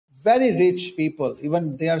very rich people,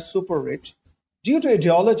 even they are super rich, due to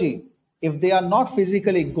ideology, if they are not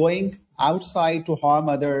physically going outside to harm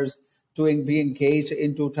others, to be engaged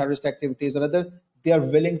into terrorist activities or other, they are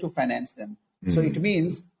willing to finance them. So it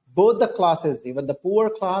means both the classes, even the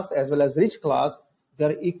poor class as well as rich class, they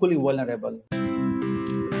are equally vulnerable.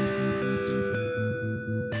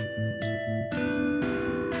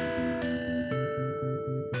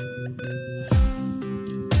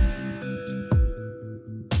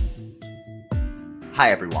 Hi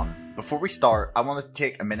everyone. Before we start, I wanted to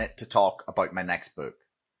take a minute to talk about my next book.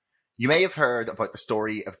 You may have heard about the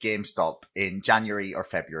story of GameStop in January or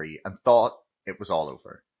February and thought it was all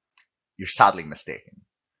over. You're sadly mistaken.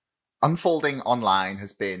 Unfolding online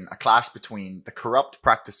has been a clash between the corrupt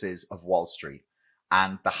practices of Wall Street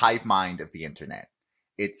and the hive mind of the internet.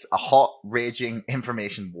 It's a hot, raging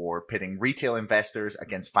information war pitting retail investors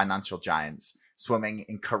against financial giants swimming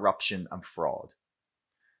in corruption and fraud.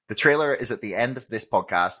 The trailer is at the end of this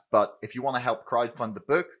podcast, but if you want to help crowdfund the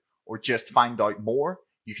book or just find out more,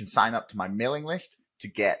 you can sign up to my mailing list to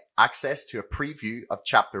get access to a preview of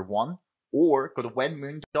chapter 1 or go to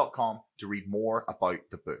wenmoon.com to read more about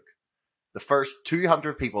the book. The first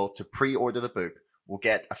 200 people to pre-order the book will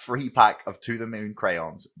get a free pack of To The Moon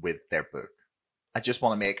crayons with their book. I just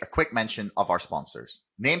want to make a quick mention of our sponsors.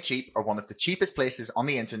 Namecheap are one of the cheapest places on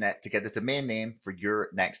the internet to get a domain name for your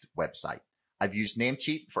next website. I've used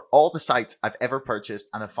Namecheap for all the sites I've ever purchased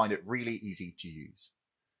and have found it really easy to use.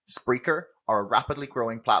 Spreaker are a rapidly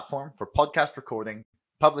growing platform for podcast recording,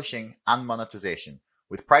 publishing, and monetization,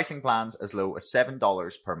 with pricing plans as low as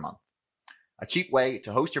 $7 per month. A cheap way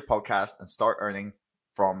to host your podcast and start earning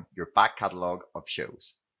from your back catalogue of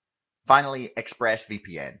shows. Finally,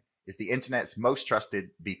 ExpressVPN is the internet's most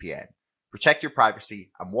trusted VPN. Protect your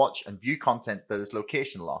privacy and watch and view content that is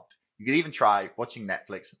location locked. You could even try watching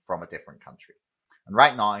Netflix from a different country. And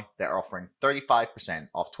right now, they're offering 35%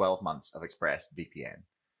 off 12 months of ExpressVPN.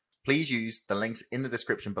 Please use the links in the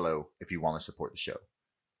description below if you want to support the show.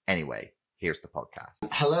 Anyway, here's the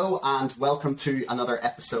podcast. Hello and welcome to another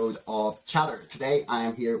episode of Chatter. Today I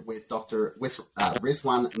am here with Dr.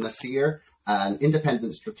 Rizwan Nasir, an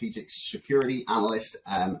independent strategic security analyst,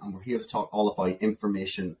 and we're here to talk all about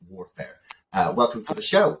information warfare. Welcome to the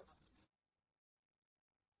show.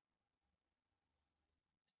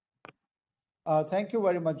 Thank you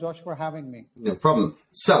very much, Josh, for having me. No problem.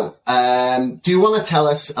 So, do you want to tell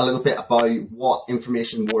us a little bit about what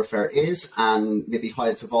information warfare is and maybe how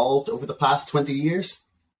it's evolved over the past 20 years?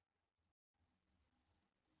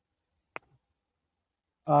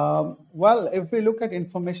 Well, if we look at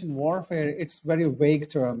information warfare, it's a very vague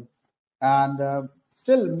term. And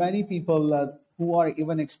still many people who are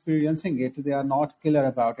even experiencing it, they are not clear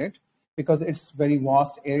about it because it's a very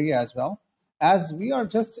vast area as well. As we are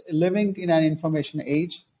just living in an information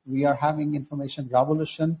age, we are having information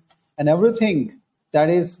revolution, and everything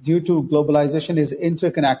that is due to globalization is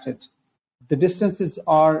interconnected. The distances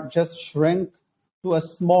are just shrink to a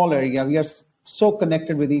small area. We are so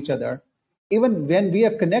connected with each other. Even when we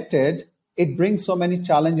are connected, it brings so many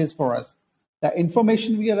challenges for us. The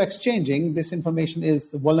information we are exchanging, this information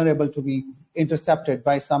is vulnerable to be intercepted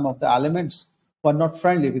by some of the elements who are not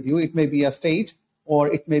friendly with you. It may be a state, or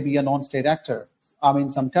it may be a non-state actor,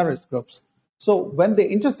 some terrorist groups. So when they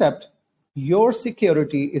intercept, your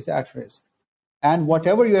security is at risk. And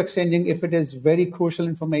whatever you're exchanging, if it is very crucial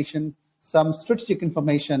information, some strategic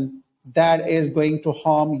information that is going to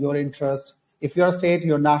harm your interest, if you're a state,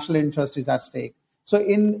 your national interest is at stake. So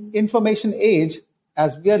in information age,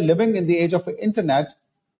 as we are living in the age of the internet,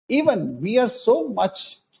 even we are so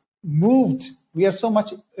much moved, we are so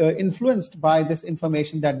much influenced by this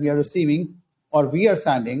information that we are receiving or we are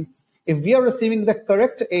sending. If we are receiving the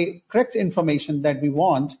correct information that we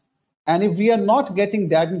want, and if we are not getting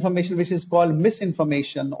that information, which is called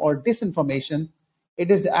misinformation or disinformation, it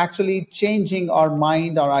is actually changing our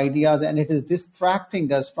mind, our ideas, and it is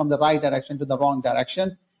distracting us from the right direction to the wrong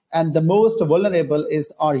direction. And the most vulnerable is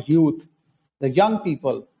our youth, the young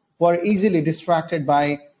people who are easily distracted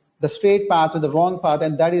by the straight path to the wrong path.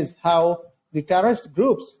 And that is how the terrorist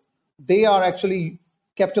groups, they are actually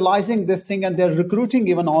capitalizing this thing, and they're recruiting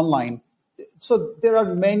even online. So there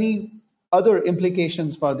are many other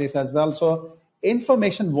implications for this as well. So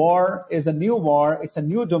information war is a new war. It's a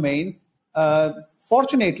new domain.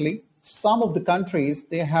 Fortunately, some of the countries,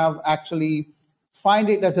 they have actually find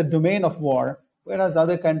it as a domain of war, whereas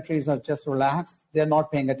other countries are just relaxed. They're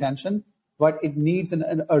not paying attention, but it needs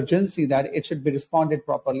an urgency that it should be responded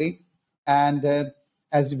properly. And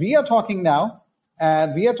as we are talking now,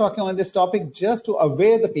 we are talking on this topic just to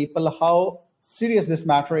aware the people how serious this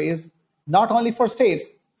matter is, not only for states,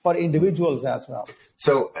 for individuals as well.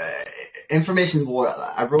 So, information war.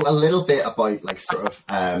 I wrote a little bit about like sort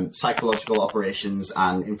of psychological operations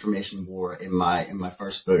and information war in my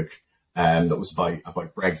first book, that was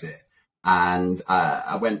about Brexit, and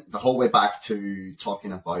I went the whole way back to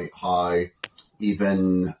talking about how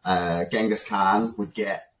even Genghis Khan would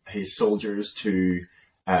get his soldiers to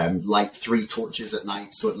light 3 torches at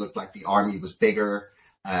night, so it looked like the army was bigger.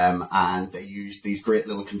 And they used these great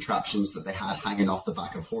little contraptions that they had hanging off the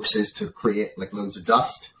back of horses to create like loads of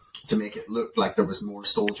dust to make it look like there was more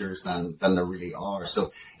soldiers than there really are.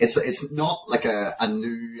 So it's not like a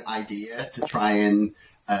new idea to try and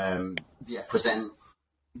present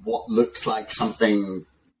what looks like something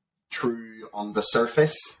true on the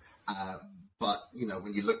surface. But you know,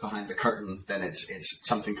 when you look behind the curtain, then it's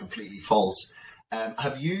something completely false.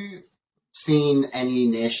 Have you seen any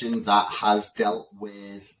nation that has dealt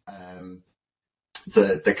with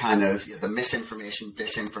the kind of the misinformation,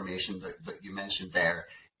 disinformation that you mentioned there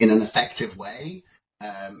in an effective way?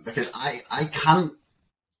 Because I can't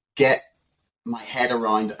get my head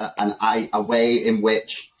around a way in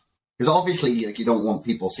which, because obviously like, you don't want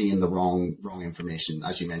people seeing the wrong information.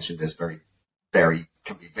 As you mentioned, there's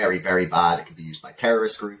can be very, very bad. It can be used by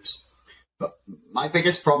terrorist groups. But my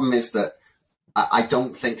biggest problem is that I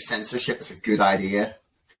don't think censorship is a good idea.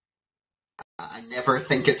 I never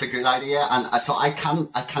think it's a good idea, and so I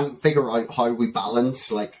can't figure out how we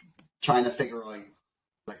balance like trying to figure out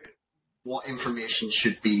like what information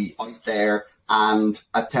should be out there and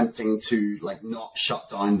attempting to like not shut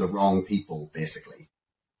down the wrong people, basically.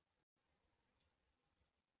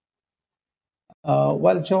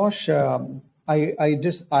 Well, Josh, I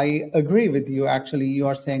agree with you. Actually, you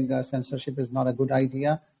are saying censorship is not a good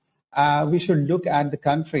idea. We should look at the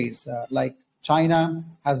countries like China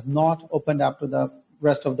has not opened up to the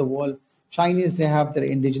rest of the world. Chinese, they have their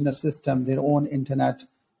indigenous system, their own internet.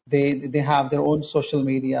 They have their own social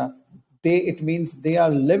media. It means they are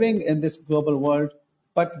living in this global world,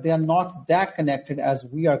 but they are not that connected as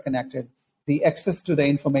we are connected. The access to the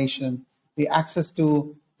information, the access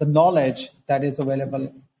to the knowledge that is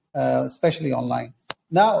available, especially online.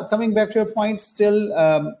 Now, coming back to your point,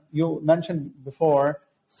 still, you mentioned before,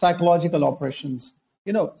 psychological operations.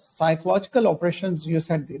 You know, psychological operations, you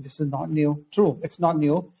said this is not new. True, it's not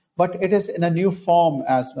new, but it is in a new form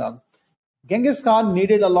as well. Genghis Khan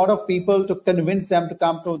needed a lot of people to convince them to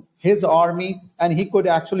come to his army, and he could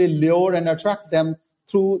actually lure and attract them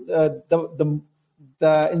through the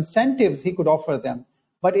incentives he could offer them.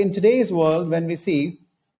 But in today's world, when we see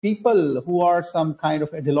people who are some kind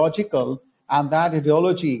of ideological, and that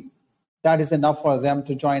ideology, that is enough for them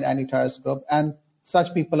to join any terrorist group. And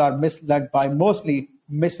such people are misled by mostly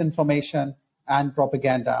misinformation and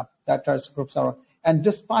propaganda that terrorist groups are. And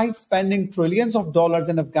despite spending trillions of dollars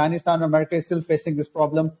in Afghanistan, America is still facing this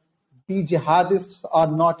problem. The jihadists are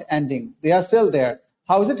not ending. They are still there.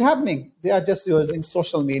 How is it happening? They are just using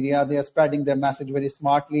social media. They are spreading their message very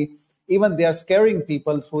smartly. Even they are scaring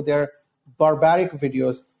people through their barbaric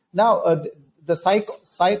videos. Now, the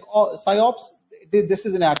psyops, this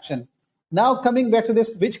is in action. Now, coming back to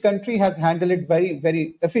this, which country has handled it very,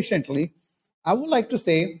 very efficiently? I would like to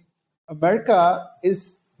say America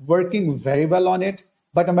is working very well on it,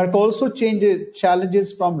 but America also changes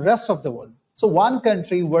challenges from rest of the world. So one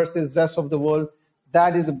country versus rest of the world,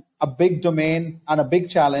 that is a big domain and a big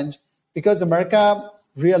challenge, because America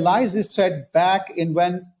realized this threat back in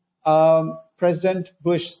when President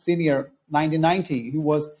Bush Sr., 1990,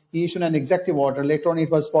 he issued an executive order. Later on, it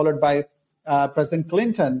was followed by President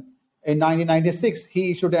Clinton. In 1996, he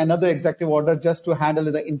issued another executive order just to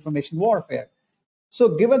handle the information warfare.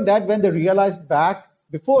 So given that, when they realized back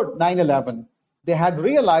before 9/11, they had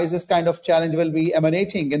realized this kind of challenge will be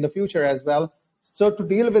emanating in the future as well. So to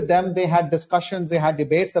deal with them, they had discussions, they had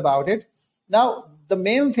debates about it. Now, the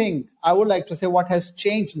main thing I would like to say, what has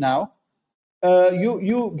changed now,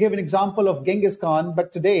 you gave an example of Genghis Khan,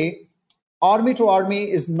 but today, army to army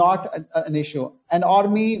is not an issue. An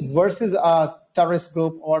army versus a terrorist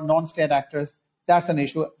group or non-state actors, that's an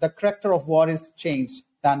issue. The character of war is changed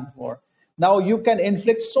than before. Now you can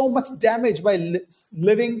inflict so much damage by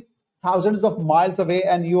living thousands of miles away,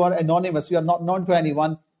 and you are anonymous. You are not known to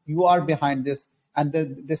anyone. You are behind this, and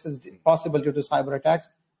this is possible due to cyber attacks.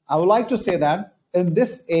 I would like to say that in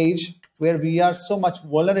this age where we are so much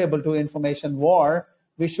vulnerable to information war,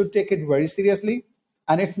 we should take it very seriously.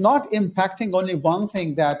 And it's not impacting only one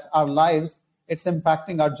thing, that our lives, it's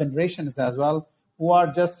impacting our generations as well, who are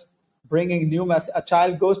just bringing new mess. A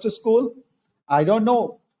child goes to school, I don't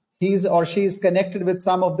know, he's or she's connected with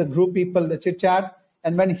some of the group people, the chit chat,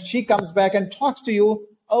 and when she comes back and talks to you,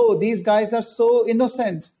 oh, these guys are so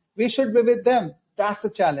innocent, we should be with them. That's a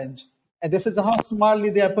challenge. And this is how smartly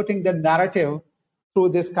they are putting their narrative through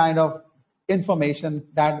this kind of information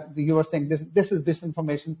that you were saying. This is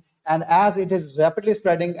disinformation. And as it is rapidly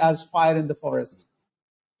spreading as fire in the forest.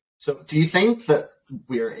 So do you think that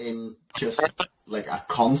we're in just like a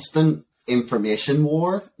constant information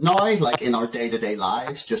war now, like in our day-to-day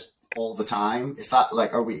lives, just all the time? Is that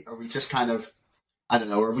like, are we just kind of, I don't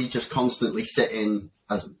know, are we just constantly sitting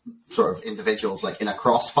as sort of individuals like in a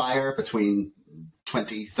crossfire between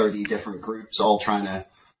 20, 30 different groups all trying to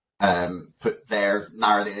put their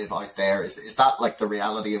narrative out there? Is that like the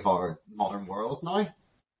reality of our modern world now?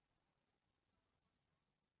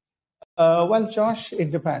 Well, Josh,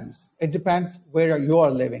 it depends. It depends where you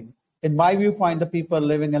are living. In my viewpoint, the people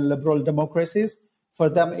living in liberal democracies, for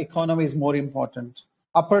them, economy is more important.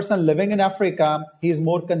 A person living in Africa, he is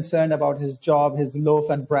more concerned about his job, his loaf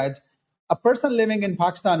and bread. A person living in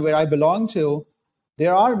Pakistan, where I belong to,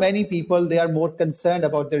 there are many people, they are more concerned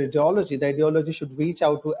about their ideology. The ideology should reach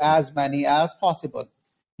out to as many as possible.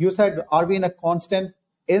 You said, are we in a constant?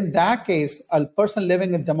 In that case, a person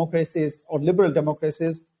living in democracies or liberal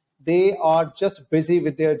democracies, they are just busy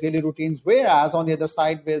with their daily routines. Whereas on the other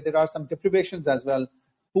side, where there are some deprivations as well,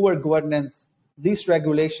 poor governance, least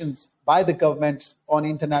regulations by the government on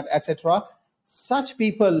internet, etc. Such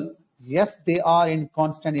people, yes, they are in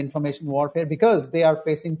constant information warfare because they are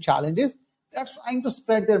facing challenges. They're trying to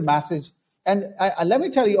spread their message. And let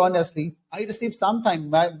me tell you honestly, I receive sometimes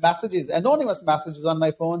messages, anonymous messages on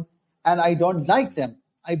my phone, and I don't like them.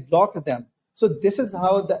 I block them. So this is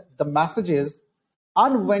how the messages,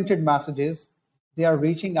 unwanted messages, they are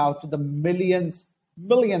reaching out to the millions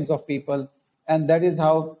of people. And that is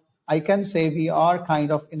how I can say we are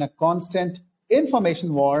kind of in a constant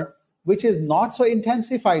information war, which is not so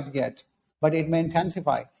intensified yet, but it may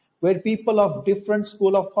intensify, where people of different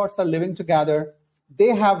school of thoughts are living together.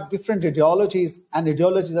 They have different ideologies, and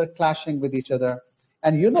ideologies are clashing with each other.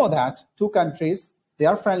 And you know that two countries, they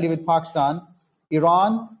are friendly with Pakistan.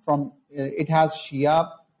 Iran, it has Shia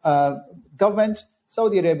government.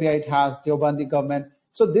 Saudi Arabia, it has Deobandi government.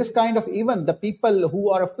 So this kind of, even the people who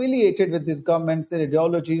are affiliated with these governments, their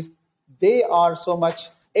ideologies, they are so much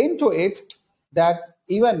into it that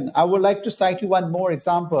even, I would like to cite you one more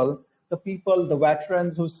example. The people, the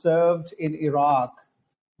veterans who served in Iraq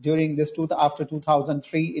during this after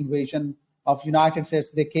 2003 invasion of United States,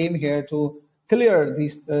 they came here to clear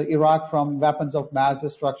Iraq from weapons of mass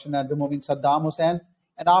destruction and removing Saddam Hussein.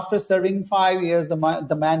 And after serving 5 years, the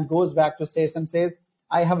man goes back to States and says,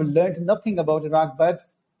 I have learned nothing about Iraq, but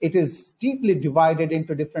it is deeply divided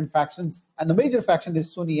into different factions. And the major faction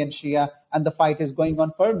is Sunni and Shia, and the fight is going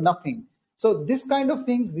on for nothing. So this kind of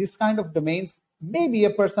things, these kind of domains, maybe a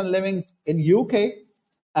person living in UK,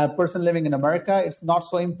 a person living in America, it's not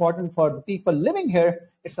so important for the people living here.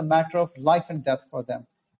 It's a matter of life and death for them.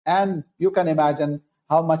 And you can imagine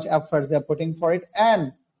how much efforts they're putting for it.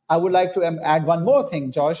 And I would like to add one more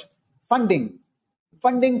thing, Josh, funding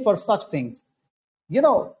for such things. You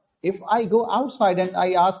know, if I go outside and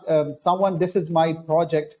I ask someone, this is my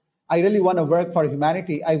project, I really want to work for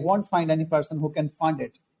humanity, I won't find any person who can fund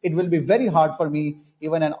it. It will be very hard for me,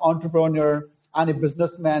 even an entrepreneur, any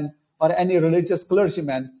businessman, or any religious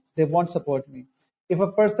clergyman, they won't support me. If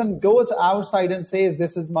a person goes outside and says,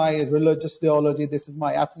 this is my religious ideology, this is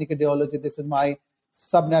my ethnic ideology, this is my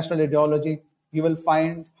subnational ideology, you will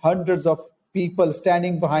find hundreds of people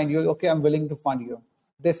standing behind you. Okay, I'm willing to fund you.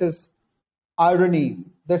 This is irony.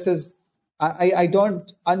 This is, I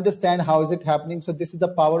don't understand how is it happening. So this is the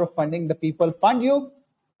power of funding. The people fund you,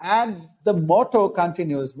 and the motto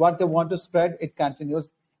continues. What they want to spread, it continues.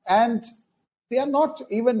 And they are not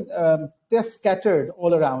even, they're scattered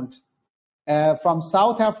all around. From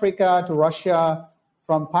South Africa to Russia,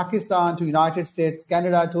 from Pakistan to United States,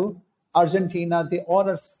 Canada to Argentina, they all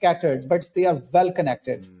are scattered, but they are well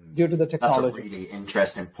connected due to the technology. That's a really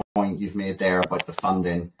interesting point you've made there about the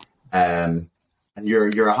funding. And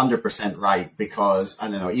you're 100% right, because I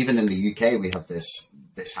don't know, even in the UK we have this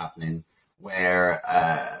happening where,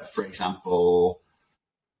 for example,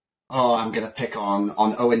 I'm going to pick on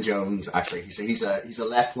Owen Jones. Actually, he's a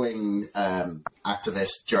left wing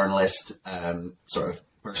activist, journalist, sort of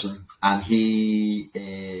person, and he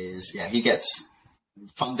gets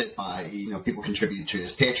funded by, people contribute to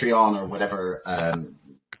his Patreon or whatever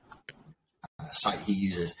site he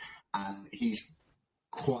uses, and he's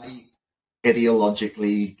quite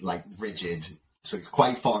ideologically rigid. So he's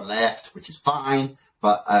quite far left, which is fine,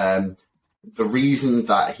 but the reason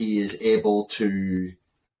that he is able to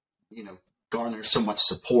garner so much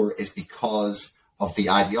support is because of the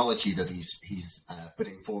ideology that he's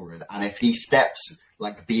putting forward. And if he steps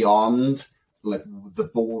beyond like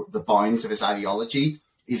the bounds of his ideology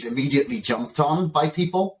is immediately jumped on by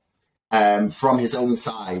people from his own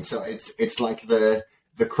side. So it's like the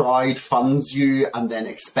crowd funds you and then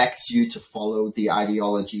expects you to follow the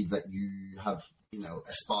ideology that you have,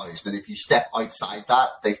 espoused. And if you step outside that,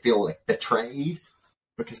 they feel like betrayed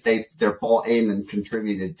because they're bought in and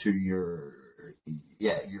contributed to your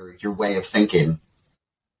way of thinking.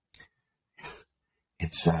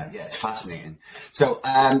 It's fascinating. So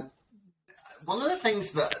one of the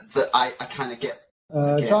things that I kind of get.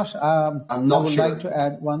 Josh, I would sure. like to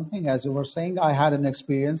add one thing. As you were saying, I had an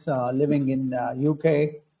experience living in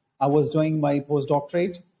UK. I was doing my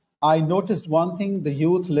postdoctorate. I noticed one thing: the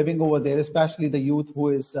youth living over there, especially the youth who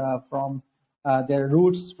is from their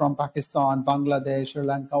roots from Pakistan, Bangladesh, Sri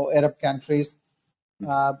Lanka, or Arab countries.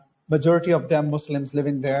 Majority of them Muslims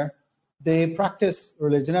living there. They practice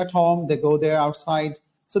religion at home. They go there outside.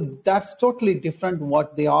 So that's totally different.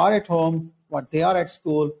 What they are at home, what they are at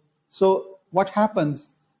school. So what happens?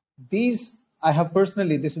 This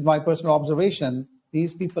is my personal observation.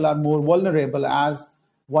 These people are more vulnerable as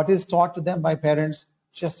what is taught to them by parents.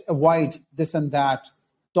 Just avoid this and that.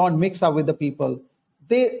 Don't mix up with the people.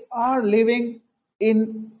 They are living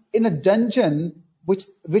in a dungeon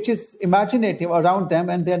which is imaginative around them,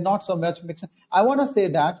 and they're not so much mixing. I want to say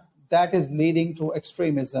that is leading to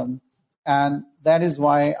extremism, and that is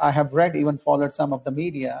why I have read, even followed some of the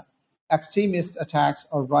media. Extremist attacks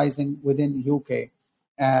are rising within UK.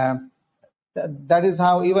 That is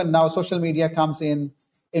how even now social media comes in,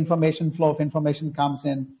 flow of information comes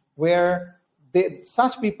in, where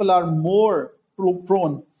such people are more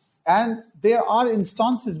prone. And there are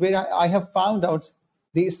instances where I have found out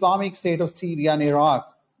the Islamic State of Syria and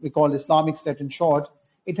Iraq, we call Islamic State in short,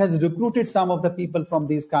 it has recruited some of the people from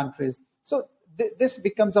these countries. So this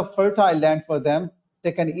becomes a fertile land for them.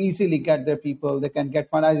 They can easily get their people. They can get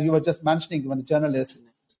fun. As you were just mentioning, when a journalist,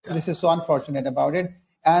 this is so unfortunate about it.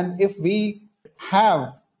 And if we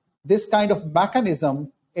have this kind of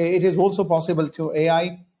mechanism, it is also possible to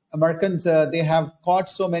AI. Americans, they have caught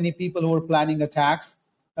so many people who are planning attacks,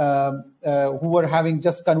 who were having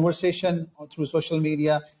just conversation through social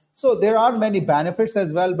media. So there are many benefits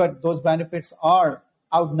as well, but those benefits are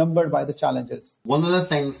outnumbered by the challenges. One of the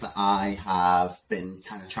things that I have been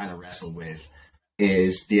kind of trying to wrestle with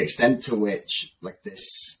is the extent to which like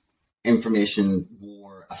this information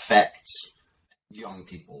war affects young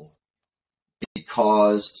people.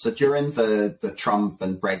 Because so during the Trump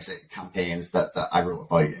and Brexit campaigns that I wrote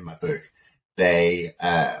about in my book, there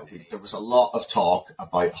was a lot of talk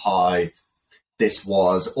about how this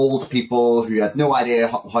was old people who had no idea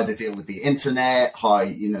how to deal with the internet, how,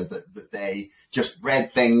 that they just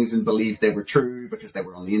read things and believed they were true because they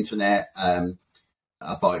were on the internet,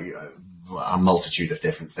 about a multitude of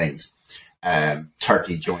different things.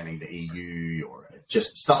 Turkey joining the EU or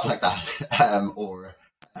just stuff like that. Or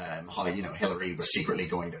how, Hillary was secretly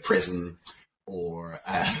going to prison or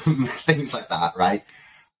things like that, right?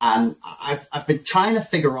 And I've been trying to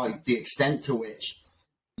figure out the extent to which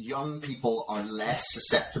young people are less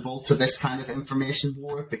susceptible to this kind of information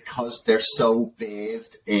war because they're so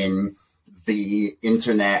bathed in the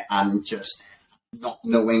internet and just not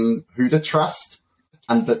knowing who to trust,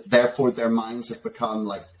 and that therefore their minds have become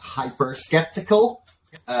like hyper skeptical.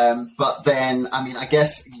 But then, I mean, I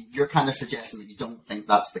guess you're kind of suggesting that you don't think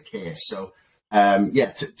that's the case. So,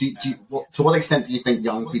 to what extent do you think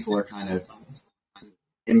young people are kind of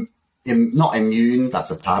not immune? That's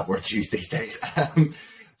a bad word to use these days.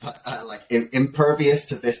 But impervious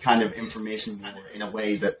to this kind of information war in a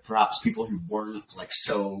way that perhaps people who weren't like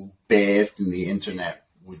so bathed in the internet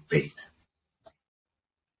would be?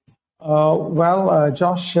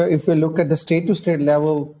 Josh, if we look at the state-to-state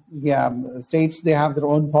level, states, they have their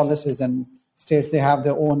own policies, and states, they have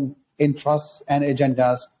their own interests and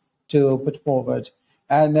agendas to put forward.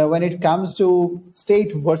 And when it comes to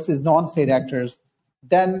state versus non-state actors,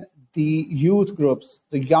 then the youth groups,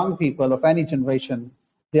 the young people of any generation,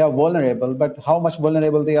 they are vulnerable. But how much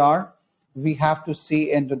vulnerable they are, we have to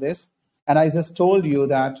see into this. And I just told you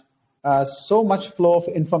that so much flow of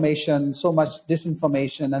information, so much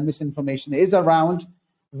disinformation and misinformation is around.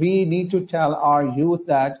 We need to tell our youth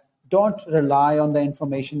that don't rely on the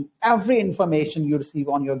information, every information you receive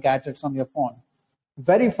on your gadgets, on your phone.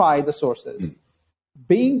 Verify the sources.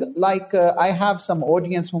 Being like, I have some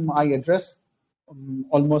audience whom I address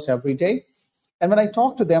almost every day. And when I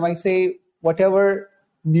talk to them, I say, whatever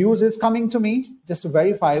news is coming to me, just to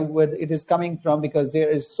verify where it is coming from, because there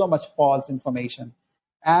is so much false information.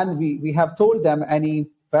 And we have told them any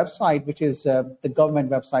website, which is the government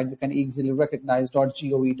website, we can easily recognize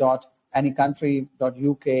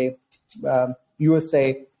 .gov.anycountry.uk,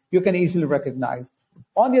 USA. you can easily recognize.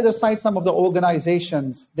 On the other side, some of the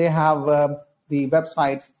organizations, they have the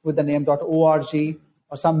websites with the name .org,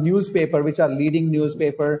 or some newspaper, which are leading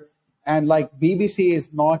newspaper. And like BBC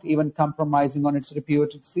is not even compromising on its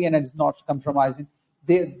repute. CNN is not compromising.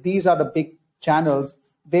 These are the big channels.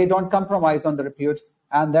 They don't compromise on the repute.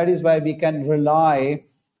 And that is why we can rely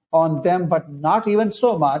on them, but not even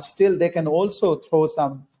so much. Still, they can also throw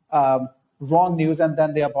some wrong news and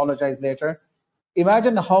then they apologize later.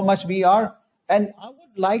 Imagine how much we are. And I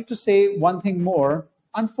would like to say one thing more.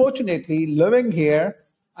 Unfortunately, living here,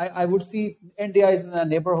 I would see India is in the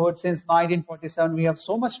neighborhood since 1947. We have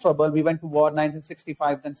so much trouble. We went to war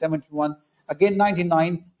 1965, then 71, again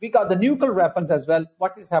 99. We got the nuclear weapons as well.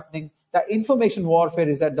 What is happening? The information warfare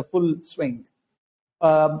is at the full swing.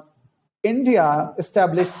 India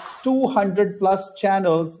established 200 plus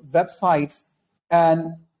channels, websites,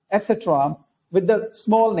 and etc. with the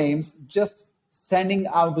small names, just sending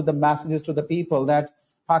out with the messages to the people that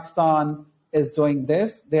Pakistan is doing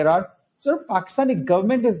this. So Pakistani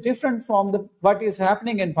government is different from what is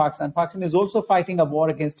happening in Pakistan. Pakistan is also fighting a war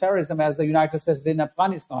against terrorism as the United States did in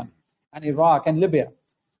Afghanistan and Iraq and Libya.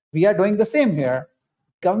 We are doing the same here.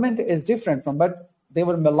 Government is different but they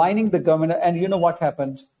were maligning the government. And you know what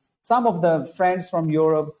happened? Some of the friends from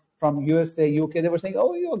Europe, from USA, UK, they were saying,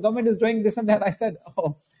 oh, your government is doing this and that. I said,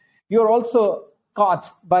 oh, you're also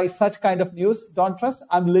caught by such kind of news. Don't trust.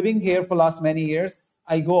 I'm living here for last many years.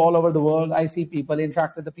 I go all over the world. I see people,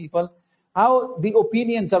 interact with the people, how the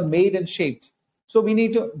opinions are made and shaped. So we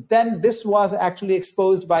need to, then this was actually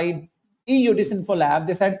exposed by EU Disinfo Lab.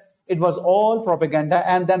 They said it was all propaganda.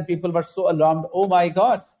 And then people were so alarmed. Oh my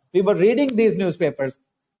God, we were reading these newspapers.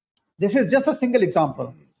 This is just a single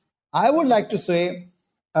example. I would like to say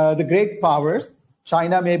the great powers,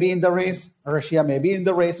 China may be in the race, Russia may be in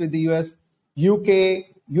the race with the US, UK,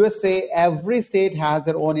 USA, every state has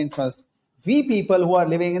their own interest. We people who are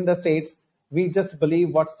living in the states, we just believe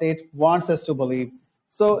what state wants us to believe.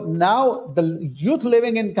 So now the youth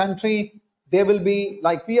living in country, they will be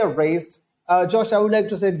like we are raised. Josh, I would like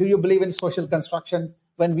to say, do you believe in social construction?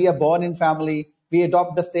 When we are born in family, we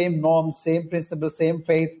adopt the same norms, same principles, same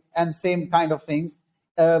faith, and same kind of things.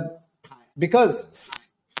 Because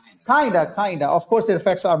kinda, of course, it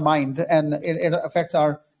affects our mind and it affects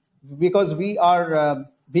because we are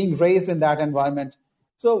being raised in that environment.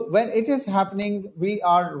 So when it is happening, we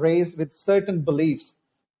are raised with certain beliefs.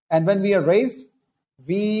 And when we are raised,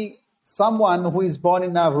 someone who is born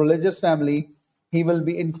in a religious family, he will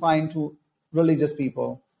be inclined to religious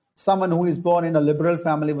people. Someone who is born in a liberal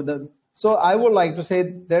family so I would like to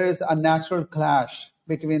say there is a natural clash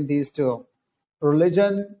between these two.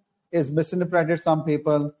 Religion is misinterpreted some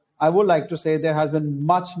people. I would like to say there has been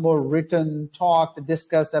much more written, talked,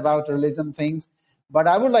 discussed about religion things. But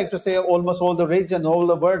I would like to say almost all the religion, all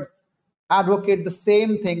the world advocate the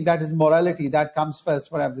same thing, that is morality, that comes first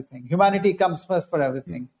for everything. Humanity comes first for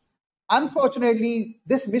everything. Unfortunately,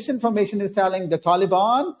 this misinformation is telling the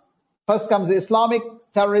Taliban, first comes the Islamic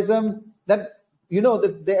terrorism, that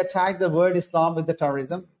they attack the word Islam with the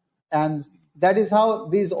terrorism. And that is how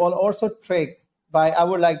these all also trick by, I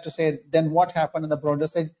would like to say, then what happened in the broader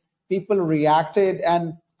stage? People reacted,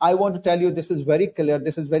 and I want to tell you this is very clear,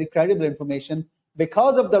 this is very credible information.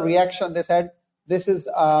 Because of the reaction, they said this is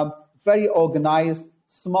very organized,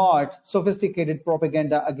 smart, sophisticated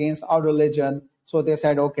propaganda against our religion. So they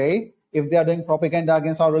said, okay, if they are doing propaganda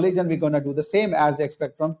against our religion, we're going to do the same as they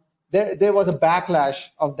expect from. There was a backlash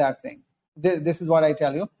of that thing. This is what I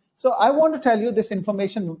tell you. So I want to tell you this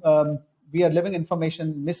information. We are living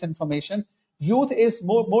information, misinformation. Youth is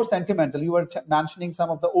more sentimental. You were mentioning some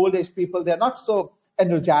of the old age people. They're not so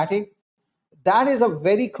energetic. That is a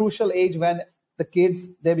very crucial age when the kids,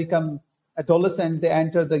 they become adolescent, they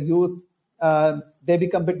enter the youth, they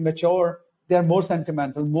become a bit mature, they're more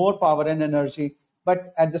sentimental, more power and energy.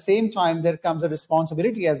 But at the same time, there comes a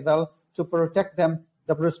responsibility as well to protect them.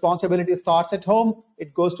 The responsibility starts at home,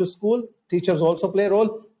 it goes to school, teachers also play a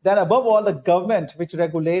role. Then above all, the government, which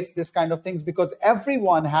regulates this kind of things, because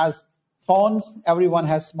everyone has phones, everyone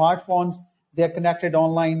has smartphones, they're connected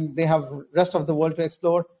online, they have rest of the world to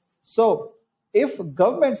explore. So if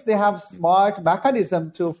governments, they have smart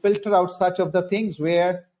mechanism to filter out such of the things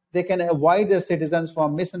where they can avoid their citizens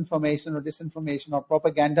from misinformation or disinformation or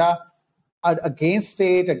propaganda against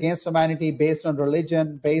state, against humanity, based on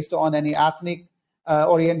religion, based on any ethnic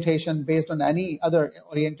orientation, based on any other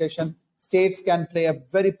orientation, states can play a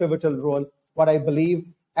very pivotal role, what I believe.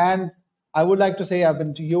 And I would like to say I've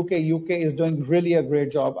been to UK. UK is doing really a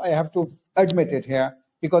great job. I have to admit it here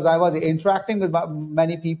because I was interacting with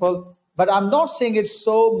many people. But I'm not seeing it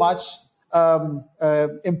so much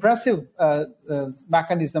impressive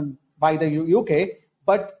mechanism by the UK,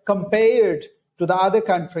 but compared to the other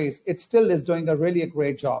countries, it still is doing a really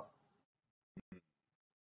great job.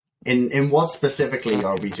 In what specifically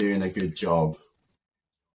are we doing a good job?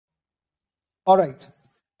 All right.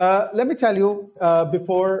 Let me tell you,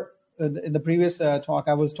 before in the previous talk,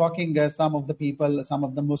 I was talking some of the people, some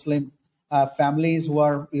of the Muslim families who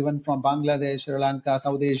are even from Bangladesh, Sri Lanka,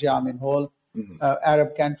 South Asia, I mean, whole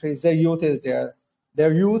Arab countries, their youth is there.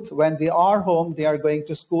 Their youth, when they are home, they are going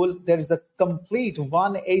to school. There is a complete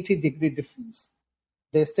 180-degree difference.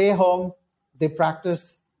 They stay home, they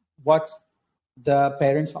practice what the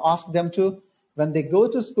parents ask them to. When they go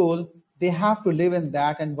to school, they have to live in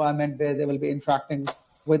that environment where they will be interacting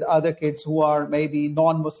with other kids who are maybe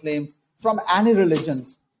non-Muslims from any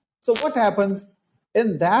religions. So what happens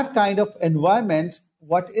in that kind of environment?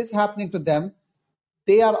 What is happening to them?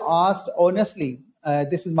 They are asked honestly,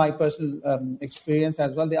 this is my personal experience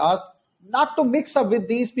as well, they ask not to mix up with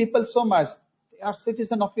these people so much. They are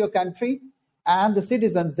citizens of your country, and the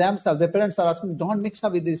citizens themselves, their parents are asking, don't mix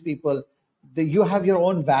up with these people. You have your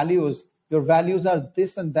own values. Your values are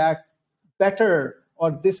this and that, better,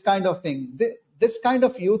 or this kind of thing. This kind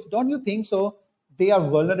of youth, don't you think so? They are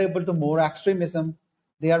vulnerable to more extremism.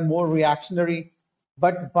 They are more reactionary.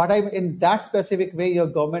 But in that specific way, your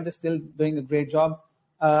government is still doing a great job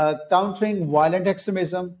countering violent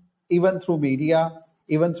extremism, even through media,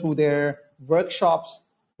 even through their workshops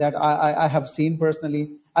that I have seen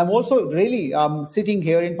personally. I'm also really sitting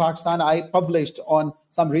here in Pakistan. I published on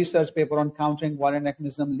some research paper on countering violent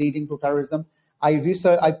extremism leading to terrorism.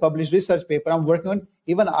 I published research paper I'm working on.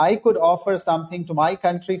 Even I could offer something to my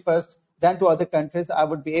country first, then to other countries. I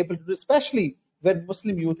would be able to do, especially where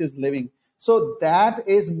Muslim youth is living. So that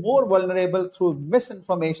is more vulnerable through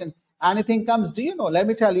misinformation. Anything comes, do you know, let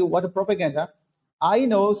me tell you what a propaganda. I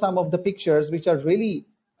know some of the pictures which are really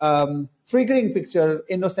triggering picture,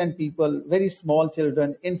 innocent people, very small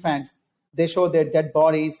children, infants. They show their dead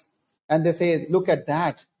bodies and they say, look at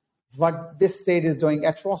that. What this state is doing,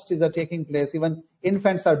 atrocities are taking place, even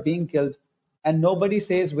infants are being killed, and nobody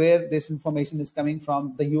says where this information is coming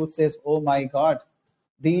from. The youth says, oh my God,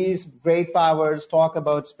 these great powers talk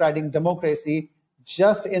about spreading democracy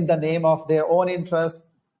just in the name of their own interest,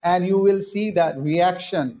 and you will see that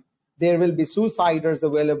reaction. There will be suiciders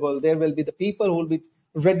available. There will be the people who will be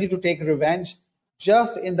ready to take revenge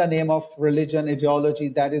just in the name of religion, ideology.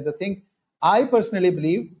 That is the thing. I personally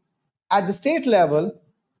believe at the state level,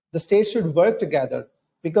 the states should work together,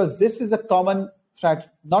 because this is a common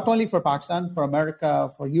threat, not only for Pakistan, for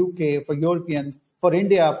America, for UK, for Europeans, for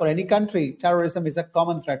India, for any country. Terrorism is a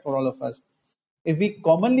common threat for all of us. If we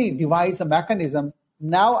commonly devise a mechanism,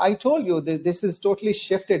 now I told you that this is totally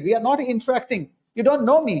shifted. We are not interacting. You don't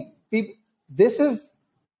know me. This is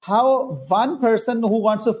how one person who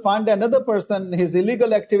wants to fund another person, his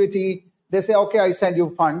illegal activity, they say, okay, I send you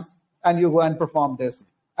funds and you go and perform this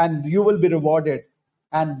and you will be rewarded.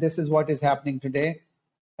 And this is what is happening today.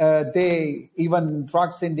 Even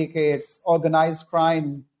drug syndicates, organized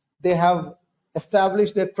crime, they have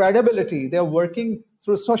established their credibility. They're working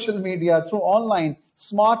through social media, through online,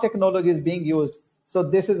 smart technology is being used. So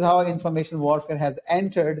this is how information warfare has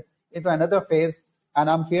entered into another phase. And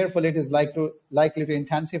I'm fearful it is likely to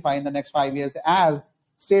intensify in the next 5 years as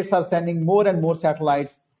states are sending more and more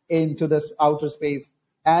satellites into this outer space.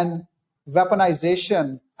 And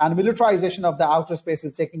weaponization and militarization of the outer space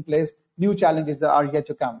is taking place. New challenges that are yet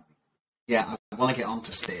to come. Yeah, I want to get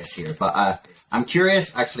onto space here, but I'm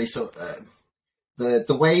curious actually. So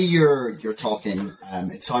the way you're talking,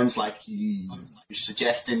 it sounds like you're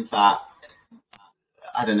suggesting that,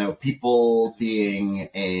 I don't know, people being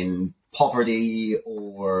in poverty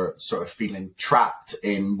or sort of feeling trapped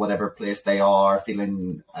in whatever place they are,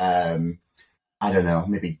 feeling I don't know,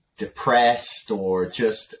 maybe depressed or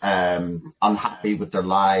just unhappy with their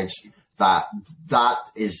lives, that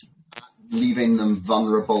is leaving them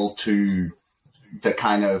vulnerable to the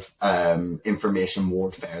kind of information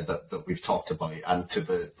warfare that we've talked about and to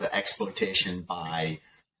the exploitation by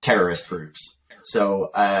terrorist groups.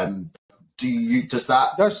 So does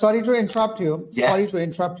that... Josh, sorry to interrupt you. Yeah. Sorry to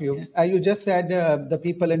interrupt you. You just said the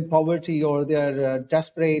people in poverty or they're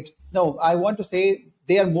desperate. No, I want to say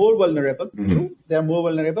they are more vulnerable. True, they are more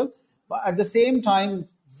vulnerable. But at the same time,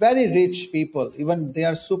 very rich people, even they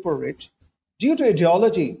are super rich, due to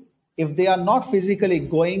ideology, if they are not physically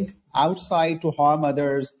going outside to harm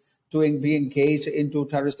others, to be engaged into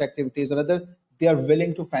terrorist activities or other, they are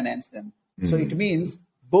willing to finance them. So it means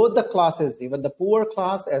both the classes, even the poor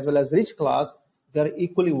class as well as rich class, they are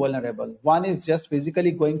equally vulnerable. One is just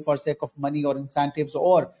physically going for sake of money or incentives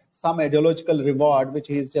or some ideological reward, which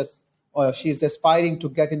he is just or she is aspiring to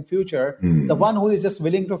get in future. The one who is just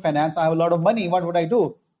willing to finance, I have a lot of money, what would I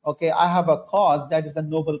do? Okay, I have a cause that is the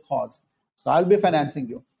noble cause. So I'll be financing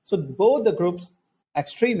you. So both the groups,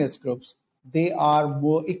 extremist groups, they are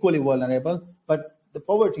more equally vulnerable, but the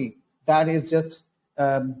poverty, that is just,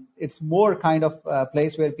 it's more kind of a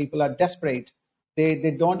place where people are desperate.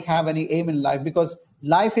 They don't have any aim in life, because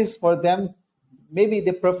life is for them, maybe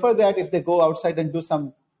they prefer that if they go outside and do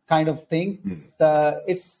some kind of thing,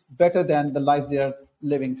 it's better than the life they are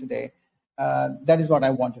living today. That is what I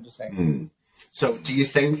wanted to say. So do you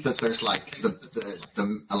think that there's like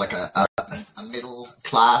like a middle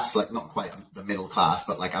class, like not quite the middle class,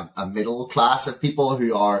 but like a middle class of people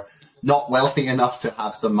who are not wealthy enough to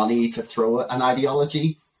have the money to throw at an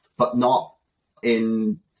ideology, but not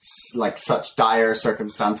in like such dire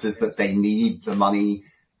circumstances that they need the money,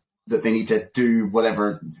 that they need to do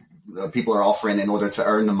whatever people are offering in order to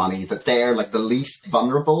earn the money, that they're like the least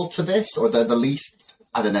vulnerable to this, or they're the least,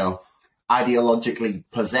 I don't know, ideologically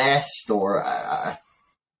possessed, or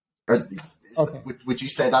Okay. would you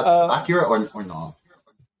say that's accurate or not?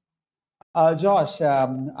 Josh,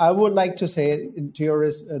 I would like to say to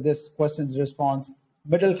your this question's response,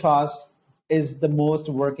 middle class is the most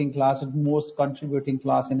working class and most contributing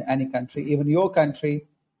class in any country. Even your country,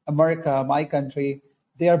 America, my country,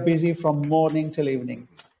 they are busy from morning till evening.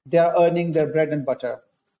 They are earning their bread and butter.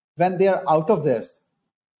 When they are out of this,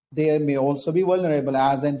 they may also be vulnerable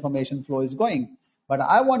as the information flow is going. But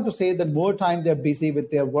I want to say that more time they're busy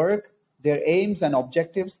with their work, their aims and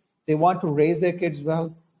objectives. They want to raise their kids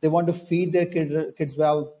well. They want to feed their kids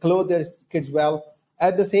well, clothe their kids well.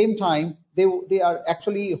 At the same time, they are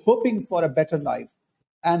actually hoping for a better life.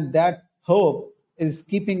 And that hope is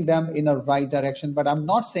keeping them in a right direction. But I'm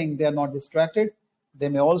not saying they are not distracted. They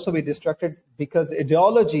may also be distracted because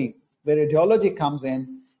ideology, where ideology comes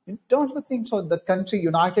in, don't you think so? The country,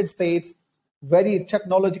 United States, very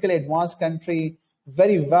technologically advanced country,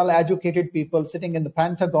 very well-educated people sitting in the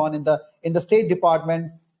Pentagon, in the State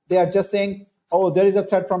Department, they are just saying, oh, there is a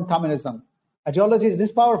threat from communism. Ideology is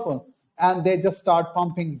this powerful. And they just start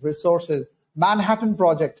pumping resources. Manhattan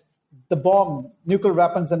Project, the bomb, nuclear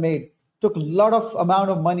weapons are made, took a lot of amount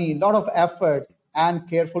of money, a lot of effort and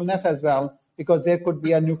carefulness as well, because there could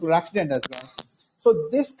be a nuclear accident as well. So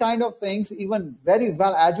this kind of things, even very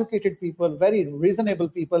well-educated people, very reasonable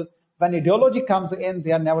people, when ideology comes in,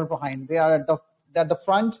 they are never behind. They are at the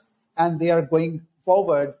front, and they are going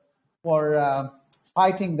forward for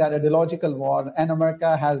fighting that ideological war. And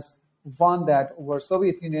America has won that over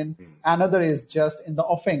Soviet Union. Another is just in the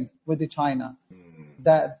offing with the China.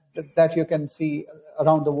 That you can see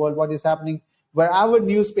around the world what is happening. Where our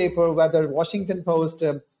newspaper, whether Washington Post,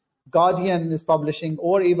 Guardian is publishing,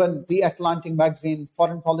 or even The Atlantic magazine,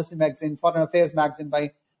 Foreign Policy magazine, Foreign Affairs magazine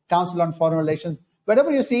by Council on Foreign Relations,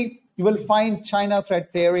 wherever you see, you will find China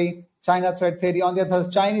threat theory. On the other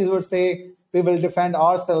hand, Chinese would say, we will defend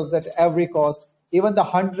ourselves at every cost. Even the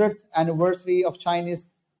 100th anniversary of Chinese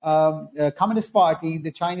Communist Party,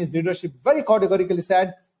 the Chinese leadership very categorically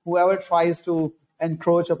said, whoever tries to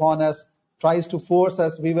encroach upon us, tries to force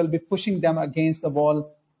us, we will be pushing them against the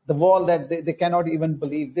wall that they cannot even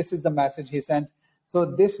believe. This is the message he sent. So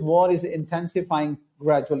this war is intensifying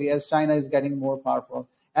gradually as China is getting more powerful.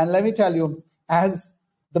 And let me tell you, as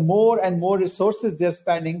the more and more resources they're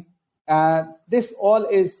spending, this all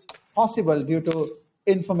is possible due to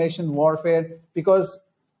information warfare. Because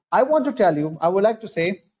I want to tell you, I would like to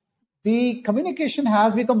say, the communication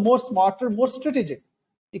has become more smarter, more strategic,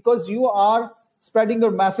 because you are spreading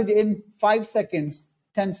your message in 5 seconds,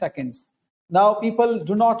 10 seconds. Now people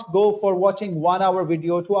do not go for watching 1 hour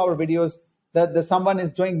video, 2 hour videos that someone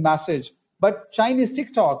is doing message. But Chinese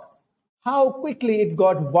TikTok, how quickly it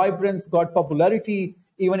got vibrance, got popularity.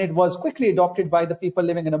 Even it was quickly adopted by the people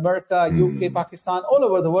living in America, UK, Pakistan, all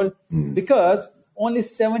over the world, because only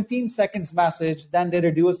 17 seconds message, then they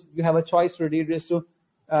reduced, you have a choice to reduce to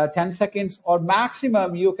 10 seconds, or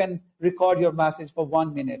maximum you can record your message for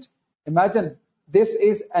 1 minute. Imagine, this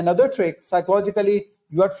is another trick. Psychologically,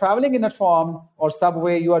 you are traveling in a tram or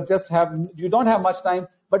subway, you don't have much time,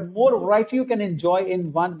 but more variety you can enjoy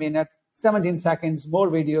in 1 minute, 17 seconds, more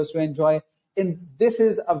videos to enjoy. And this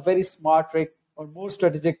is a very smart trick, or more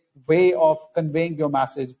strategic way of conveying your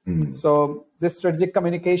message. So this strategic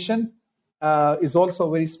communication is also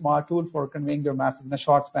a very smart tool for conveying your message in a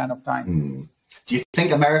short span of time. Do you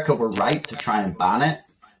think America were right to try and ban it?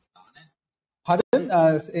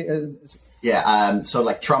 Pardon? Yeah, so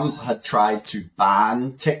like Trump had tried to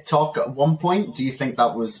ban TikTok at one point. Do you think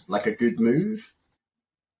that was like a good move?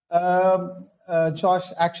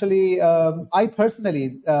 Josh, actually, I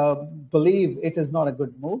personally believe it is not a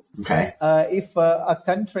good move. Okay. If a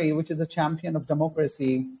country which is a champion of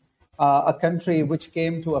democracy, a country which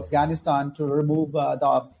came to Afghanistan to remove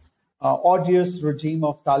the odious regime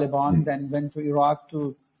of Taliban, then went to Iraq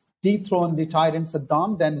to dethrone the tyrant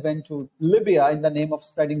Saddam, then went to Libya in the name of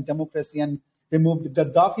spreading democracy and removed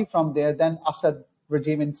Gaddafi from there, then Assad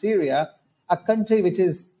regime in Syria, a country which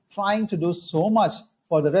is trying to do so much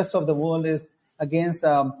for the rest of the world is against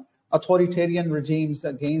authoritarian regimes,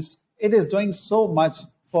 it is doing so much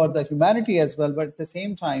for the humanity as well, but at the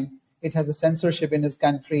same time, it has a censorship in its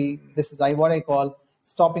country. This is what I call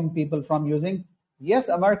stopping people from using. Yes,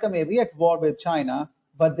 America may be at war with China,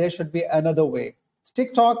 but there should be another way.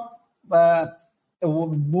 TikTok, banning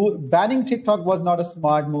TikTok was not a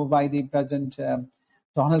smart move by the President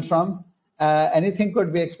Donald Trump. Anything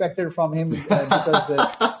could be expected from him because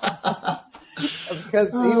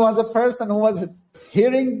he was a person who was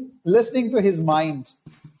listening to his mind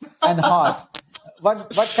and heart.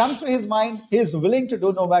 What comes to his mind, he is willing to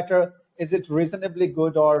do no matter is it reasonably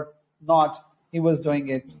good or not. He was doing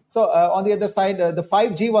it. So on the other side, the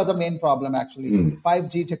 5G was a main problem actually.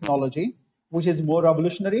 5G technology, which is more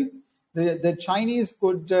revolutionary. The Chinese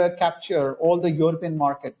could capture all the European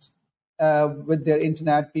markets with their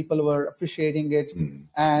internet. People were appreciating it.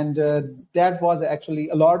 And that was actually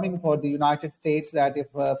alarming for the United States that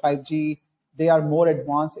if 5G, they are more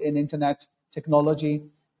advanced in internet technology.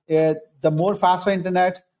 The more faster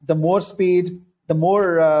internet, the more speed, the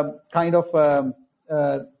more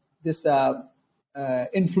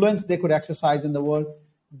influence they could exercise in the world.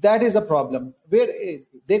 That is a problem. Where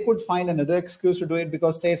they could find another excuse to do it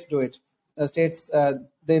because states do it. States,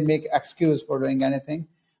 they make excuse for doing anything.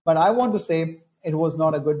 But I want to say it was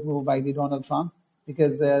not a good move by the Donald Trump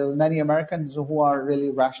because many Americans who are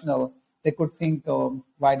really rational, they could think, oh,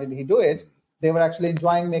 why did he do it? They were actually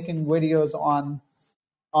enjoying making videos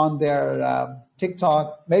on their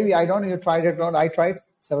TikTok. Maybe, I don't know, you tried it or not. I tried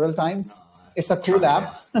several times. It's a cool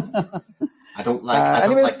app. I don't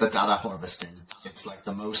like the data harvesting. It's like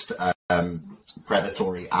the most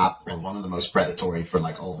predatory app, or one of the most predatory for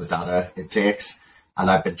like all the data it takes. And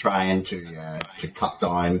I've been trying to cut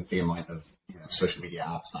down the amount of social media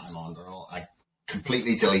apps that I'm on. I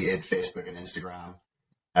completely deleted Facebook and Instagram.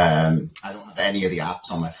 I don't have any of the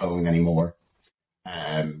apps on my phone anymore.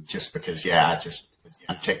 Just because,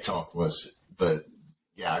 and TikTok was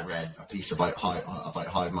I read a piece about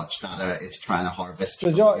how much data it's trying to harvest.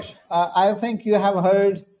 So Josh, I think you have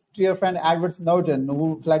heard to your friend Edward Snowden,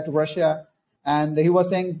 who fled to Russia, and he was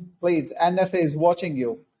saying, please, NSA is watching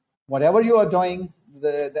you. Whatever you are doing,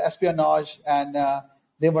 the espionage, and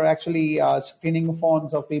they were actually screening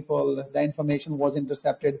phones of people. The information was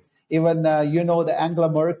intercepted. Even, the Angela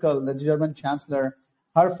Merkel, the German chancellor,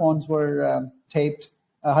 her phones were taped.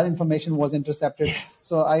 Her information was intercepted.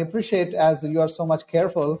 So I appreciate, as you are so much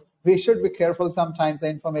careful, we should be careful. Sometimes the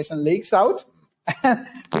information leaks out. And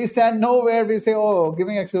we stand nowhere. We say,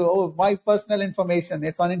 giving access, my personal information.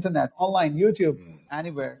 It's on internet, online, YouTube,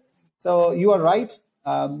 anywhere. So you are right.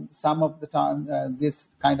 Some of the time, this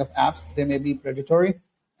kind of apps, they may be predatory.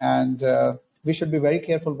 And we should be very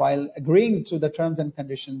careful while agreeing to the terms and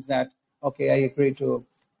conditions that, I agree to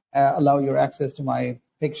allow your access to my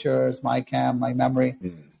pictures, my cam, my memory,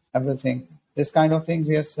 everything. This kind of things,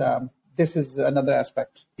 yes, this is another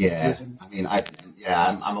aspect. Yeah, I mean,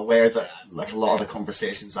 I'm aware that like a lot of the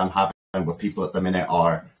conversations I'm having with people at the minute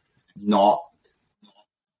are not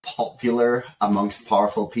popular amongst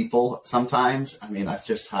powerful people sometimes. I mean, I've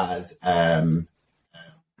just had, I'm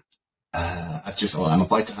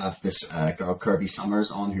about to have this girl, Kirby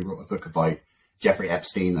Summers, on, who wrote a book about Jeffrey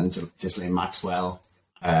Epstein and Ghislaine Maxwell.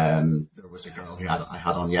 There was a girl who I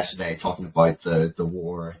had on yesterday talking about the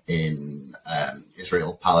war in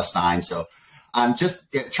Israel-Palestine. So I'm just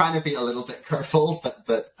trying to be a little bit careful,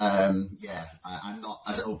 but I'm not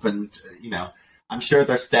as open to, I'm sure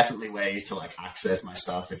there's definitely ways to like access my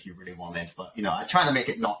stuff if you really wanted, but I try to make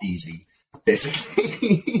it not easy,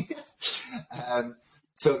 basically.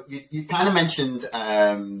 So you kind of mentioned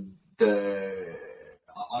the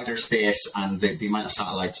outer space and the amount of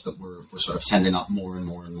satellites that we're sort of sending up more and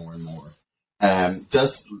more and more and more. How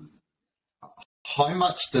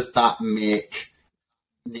much does that make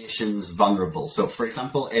nations vulnerable? So, for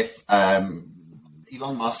example, if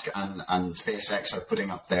Elon Musk and SpaceX are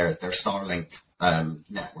putting up their Starlink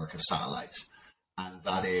network of satellites, and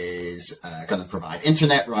that is going to provide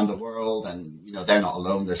internet around the world, and they're not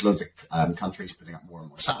alone. There's loads of countries putting up more and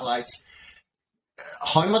more satellites.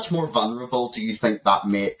 How much more vulnerable do you think that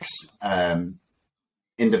makes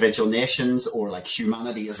individual nations or like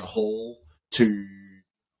humanity as a whole to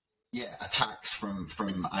attacks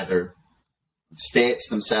from either states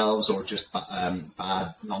themselves or just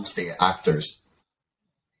bad non-state actors.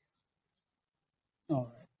 All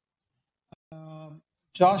right.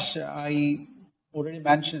 Josh, I already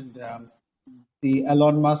mentioned the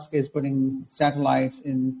Elon Musk is putting satellites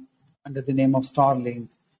in under the name of Starlink,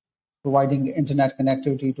 providing internet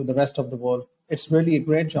connectivity to the rest of the world. It's really a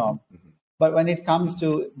great job. But when it comes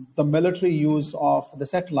to the military use of the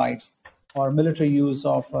satellites or military use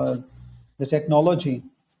of the technology,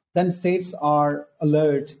 then states are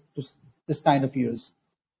alert to this kind of use.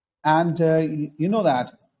 And you know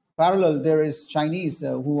that parallel, there is Chinese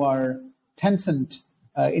who are Tencent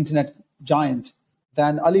internet giant,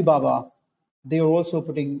 then Alibaba, they are also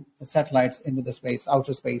putting satellites into the space,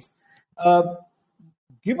 outer space.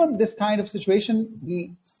 Given this kind of situation,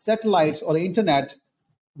 the satellites or the internet,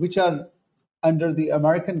 which are under the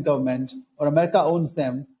American government or America owns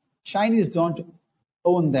them, Chinese don't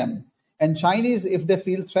own them. And Chinese, if they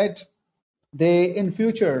feel threat, they in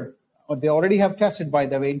future, or they already have tested, by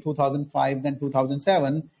the way, in 2005, then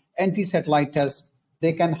 2007, anti-satellite tests,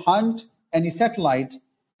 they can hunt any satellite,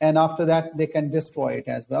 and after that, they can destroy it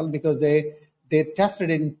as well, because they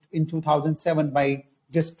tested it in 2007 by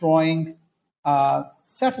destroying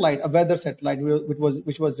satellite, a weather satellite,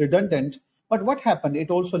 which was redundant. But what happened?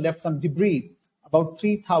 It also left some debris, about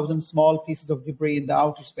 3,000 small pieces of debris in the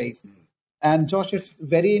outer space. And Josh, it's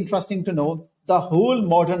very interesting to know the whole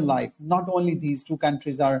modern life, not only these two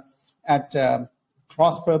countries are at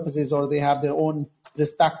cross purposes or they have their own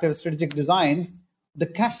respective strategic designs. The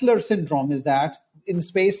Kessler syndrome is that in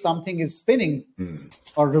space, something is spinning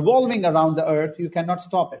or revolving around the Earth. You cannot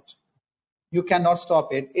stop it. You cannot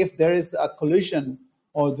stop it. If there is a collision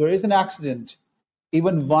or there is an accident,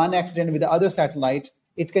 even one accident with the other satellite,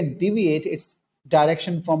 it can deviate its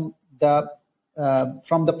direction from the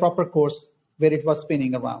proper course where it was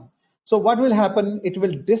spinning around. So what will happen? It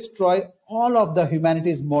will destroy all of the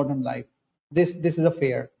humanity's modern life. This is a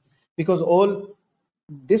fear, because all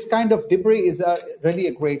this kind of debris is really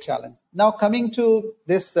a great challenge. Now coming to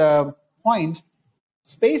this point,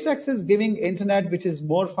 SpaceX is giving internet which is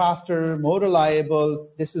more faster, more reliable.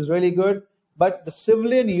 This is really good, but the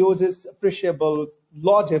civilian use is appreciable,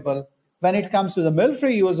 laudable. When it comes to the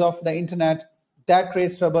military use of the internet, that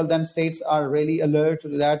creates trouble. Then states are really alert to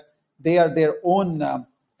that. They are their own.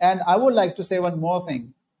 And I would like to say one more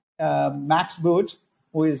thing. Max Boot,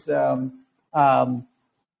 who is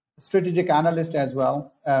strategic analyst as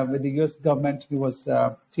well with the US government, he was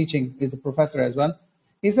teaching, he's a professor as well.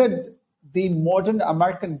 He said the modern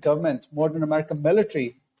American government, modern American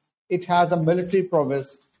military, it has a military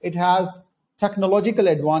prowess, it has technological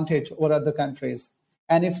advantage over other countries.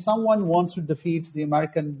 And if someone wants to defeat the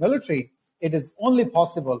American military, it is only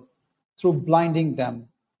possible through blinding them.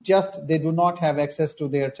 Just they do not have access to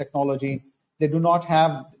their technology. They do not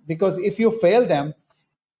have, because if you fail them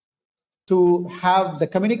to have the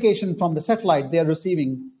communication from the satellite they are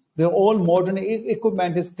receiving, their all modern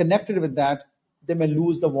equipment is connected with that, they may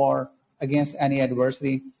lose the war against any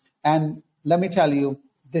adversary. And let me tell you,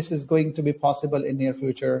 this is going to be possible in near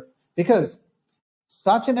future, because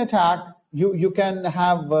such an attack, you can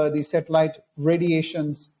have the satellite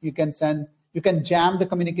radiations, you can jam the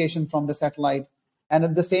communication from the satellite. And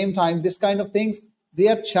at the same time, this kind of things, they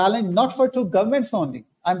are challenged not for two governments only.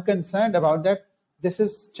 I'm concerned about that. This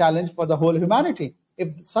is challenge for the whole humanity. If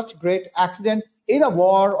such great accident in a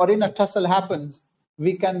war or in a tussle happens,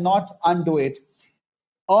 we cannot undo it.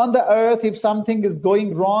 On the Earth, if something is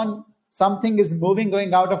going wrong, something is moving,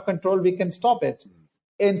 going out of control, we can stop it.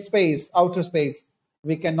 In space, outer space,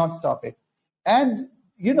 we cannot stop it. And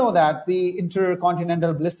you know that the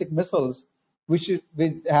intercontinental ballistic missiles, which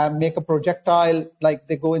make a projectile, like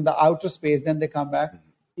they go in the outer space, then they come back.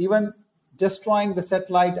 Even destroying the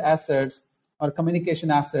satellite assets or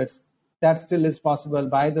communication assets, that still is possible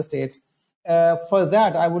by the states. For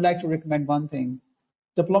that, I would like to recommend one thing.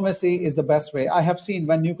 Diplomacy is the best way. I have seen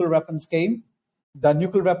when nuclear weapons came, the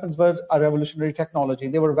nuclear weapons were a revolutionary technology.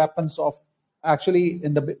 They were weapons of, actually,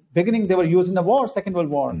 in the beginning, they were used in the war, Second World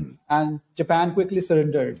War, and Japan quickly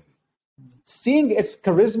surrendered. Seeing its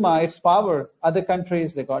charisma, its power, other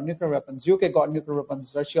countries, they got nuclear weapons. UK got nuclear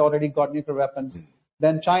weapons. Russia already got nuclear weapons.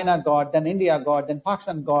 Then China got, then India got, then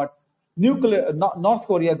Pakistan got. Nuclear, North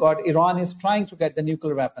Korea got, Iran is trying to get the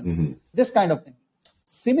nuclear weapons. This kind of thing.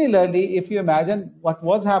 Similarly, if you imagine what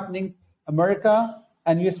was happening, America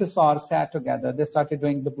and USSR sat together. They started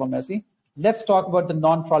doing diplomacy. Let's talk about the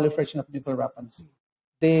non-proliferation of nuclear weapons.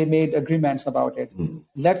 They made agreements about it.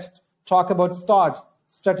 Let's talk about START,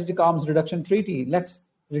 Strategic Arms Reduction Treaty. Let's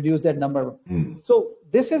reduce that number. So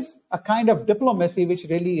this is a kind of diplomacy which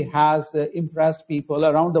really has impressed people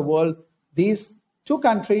around the world. These two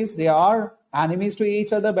countries, they are enemies to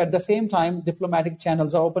each other, but at the same time, diplomatic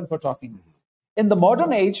channels are open for talking. In the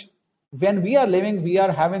modern age, when we are living, we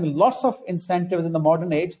are having lots of incentives in the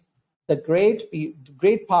modern age. The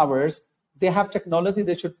great powers, they have technology,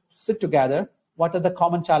 they should sit together. What are the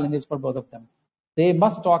common challenges for both of them? They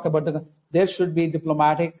must talk about there should be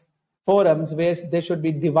diplomatic forums where they should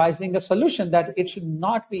be devising a solution that it should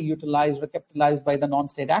not be utilized or capitalized by the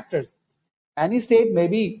non-state actors. Any state,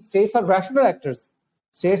 maybe states are rational actors.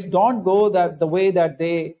 States don't go the way that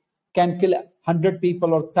they can kill 100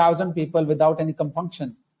 people or 1,000 people without any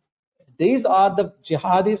compunction. These are the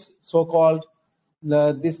jihadis, so-called,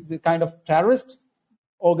 the kind of terrorist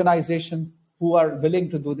organization who are willing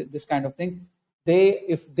to do this kind of thing.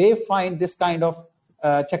 If they find this kind of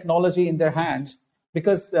technology in their hands,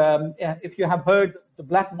 because if you have heard the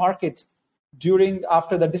black market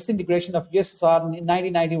after the disintegration of USSR in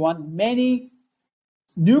 1991, many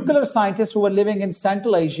nuclear scientists who were living in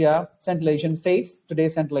Central Asian states, today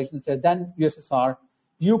Central Asian states, then USSR,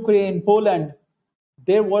 Ukraine, Poland,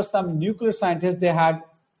 there were some nuclear scientists, they had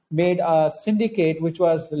made a syndicate which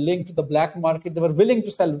was linked to the black market. They were willing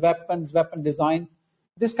to sell weapons, weapon design,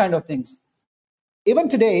 this kind of things. Even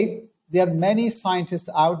today, there are many scientists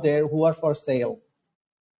out there who are for sale.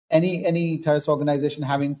 Any terrorist organization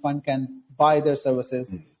having fun can buy their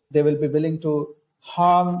services. They will be willing to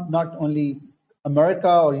harm not only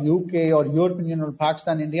America or UK or European Union or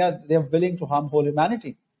Pakistan, India, they're willing to harm whole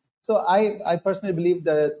humanity. So I personally believe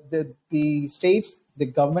that the states, the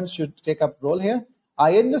governments should take up role here.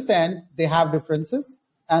 I understand they have differences,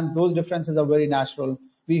 and those differences are very natural.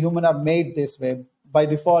 We humans are made this way. By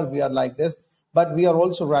default, we are like this, but we are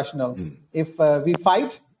also rational. If we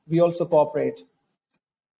fight, we also cooperate.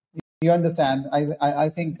 You understand? I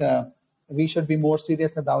think we should be more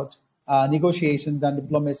serious about negotiations and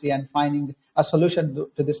diplomacy and finding a solution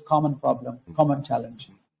to this common problem, common challenge.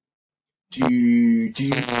 Do you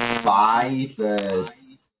buy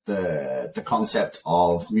the concept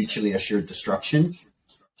of mutually assured destruction?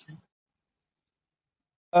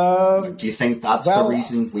 Do you think that's the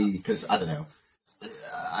reason because I don't know.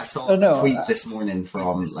 I saw a tweet this morning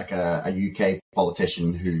from like a UK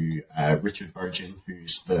politician who, Richard Burgon,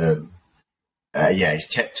 who's he's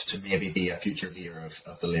tipped to maybe be a future leader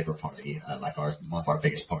of the Labour Party, one of our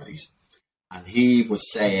biggest parties. And he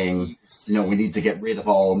was saying, we need to get rid of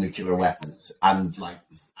all nuclear weapons. And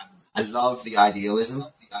I love the idealism,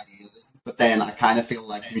 but then I kind of feel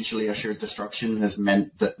like mutually assured destruction has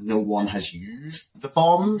meant that no one has used the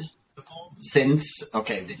bombs since,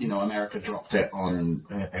 America dropped it on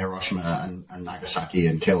Hiroshima and Nagasaki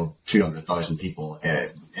and killed 200,000 people,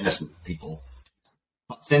 innocent people.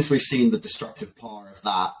 But since we've seen the destructive power of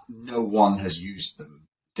that, no one has used them,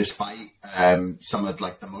 despite some of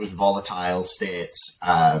the most volatile states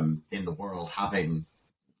in the world having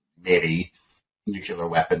maybe nuclear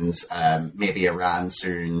weapons, maybe Iran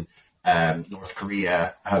soon. North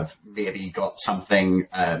Korea have maybe got something.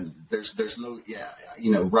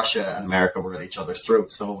 Russia and America were at each other's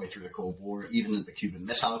throats the whole way through the Cold War. Even in the Cuban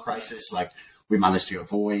Missile Crisis, we managed to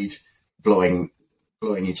avoid blowing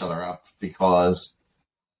each other up because,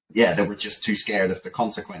 they were just too scared of the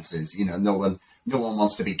consequences. No one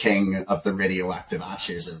wants to be king of the radioactive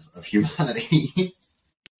ashes of humanity.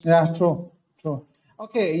 Yeah, true.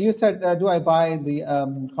 Okay, you said, do I buy the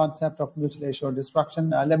concept of mutually assured destruction?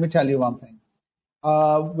 Let me tell you one thing.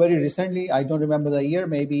 Very recently, I don't remember the year,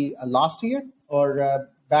 maybe last year or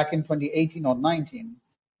back in 2018 or 19,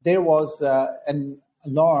 there was an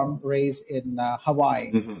alarm raised in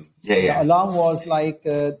Hawaii. Mm-hmm. The alarm was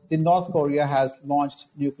the North Korea has launched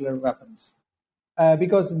nuclear weapons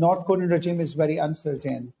because the North Korean regime is very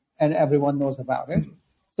uncertain and everyone knows about it. Mm-hmm.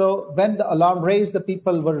 So when the alarm raised, the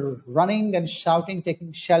people were running and shouting,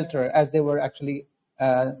 taking shelter as they were actually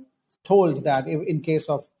told that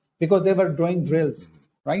because they were doing drills,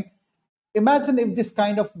 right? Imagine if this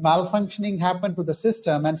kind of malfunctioning happened to the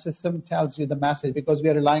system and system tells you the message because we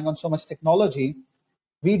are relying on so much technology.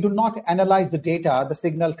 We do not analyze the data. The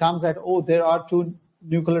signal comes that, there are 2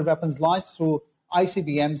 nuclear weapons launched through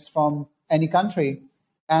ICBMs from any country.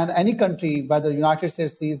 And any country, whether the United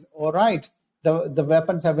States sees, all right, the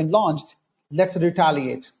weapons have been launched, let's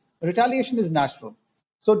retaliate. Retaliation is natural.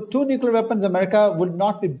 So 2 nuclear weapons, America would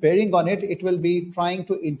not be bearing on it. It will be trying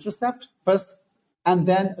to intercept first and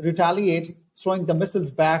then retaliate, throwing the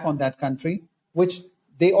missiles back on that country, which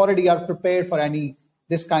they already are prepared for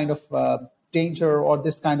this kind of danger or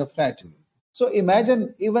this kind of threat. So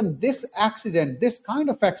imagine even this kind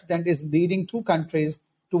of accident is leading 2 countries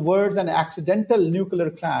towards an accidental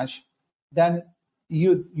nuclear clash, then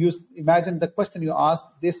you imagine the question you asked,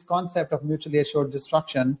 this concept of mutually assured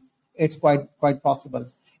destruction, it's quite possible.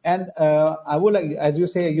 And I would like, as you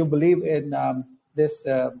say, you believe in this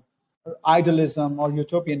idealism or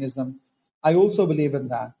utopianism. I also believe in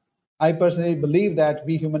that. I personally believe that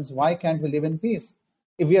we humans, why can't we live in peace?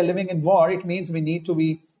 If we are living in war, it means we need to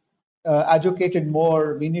be educated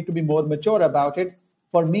more. We need to be more mature about it.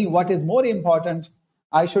 For me, what is more important,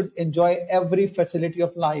 I should enjoy every facility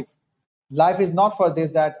of life. Life is not for this,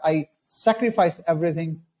 that I sacrifice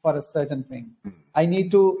everything for a certain thing. I need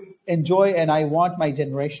to enjoy, and I want my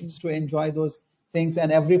generations to enjoy those things,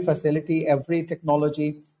 and every facility, every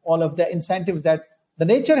technology, all of the incentives that the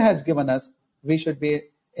nature has given us, we should be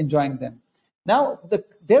enjoying them. Now,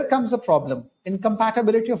 there comes a problem,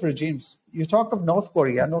 incompatibility of regimes. You talk of North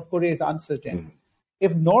Korea. North Korea is uncertain.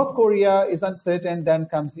 If North Korea is uncertain, then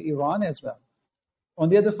comes Iran as well. On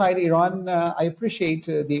the other side, Iran, I appreciate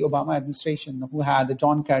the Obama administration, who had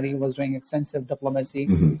John Kerry, was doing extensive diplomacy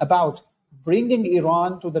about bringing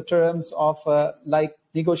Iran to the terms of like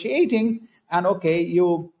negotiating, and okay,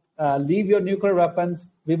 you leave your nuclear weapons,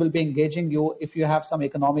 we will be engaging you. If you have some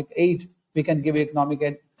economic aid, we can give you economic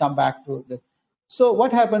aid, come back to it. So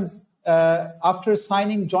what happens after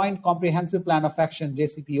signing Joint Comprehensive Plan of Action,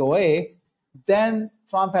 JCPOA, then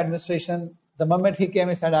Trump administration, the moment he came,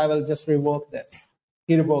 he said, I will just revoke this.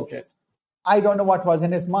 He revoked it. I don't know what was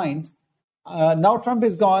in his mind. Now Trump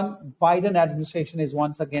is gone. Biden administration is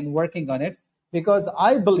once again working on it, because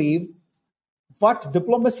I believe what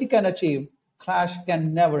diplomacy can achieve, clash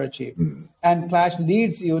can never achieve. And clash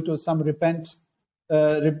leads you to some repent.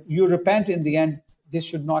 You repent in the end. This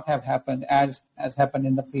should not have happened as happened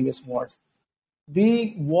in the previous wars.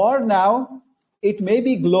 The war now, it may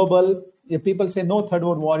be global. If people say no third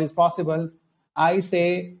world war is possible, I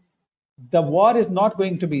say the war is not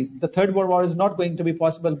going to be, the third world war is not going to be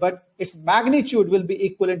possible, but its magnitude will be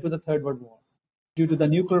equivalent to the third world war due to the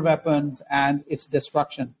nuclear weapons and its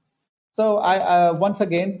destruction. So I once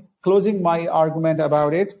again, closing my argument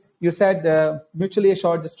about it, you said mutually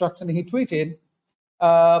assured destruction, he tweeted.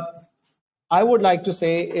 I would like to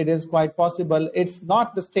say it is quite possible. It's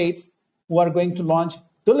not the states who are going to launch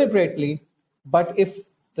deliberately, but if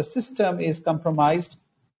the system is compromised,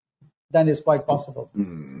 then it's quite possible.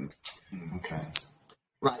 Okay.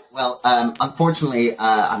 Right. Well, unfortunately,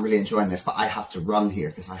 I'm really enjoying this, but I have to run here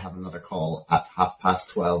because I have another call at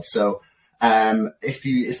 12:30. So,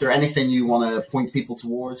 is there anything you want to point people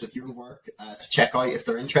towards of your work to check out if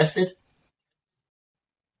they're interested?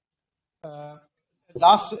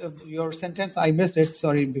 Last your sentence, I missed it.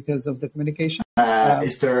 Sorry, because of the communication.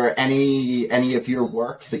 Is there any of your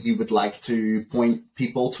work that you would like to point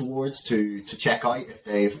people towards to check out if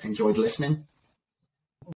they've enjoyed listening?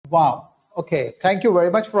 Wow. Okay. Thank you very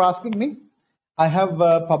much for asking me. I have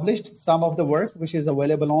published some of the work which is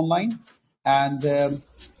available online, and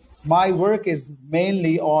my work is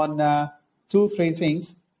mainly on 2-3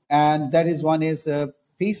 things, and that is, one is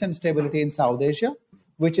peace and stability in South Asia,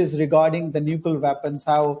 which is regarding the nuclear weapons,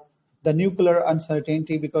 how the nuclear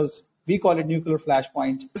uncertainty, because we call it nuclear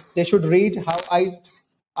flashpoint. They should read how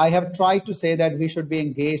I have tried to say that we should be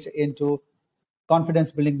engaged into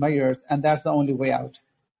confidence building measures, and that's the only way out.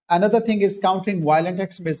 Another thing is countering violent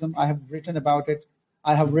extremism. I have written about it.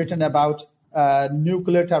 I have written about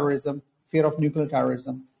nuclear terrorism, fear of nuclear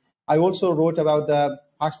terrorism. I also wrote about the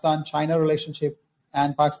Pakistan-China relationship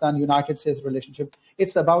and Pakistan-United States relationship.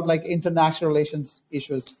 It's about like international relations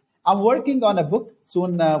issues. I'm working on a book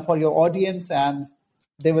soon for your audience, and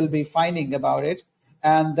they will be finding about it.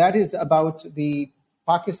 And that is about the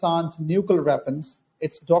Pakistan's nuclear weapons,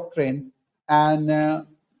 its doctrine, and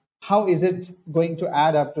how is it going to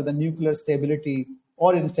add up to the nuclear stability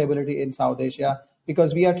or instability in South Asia?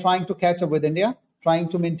 Because we are trying to catch up with India, trying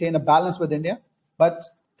to maintain a balance with India, but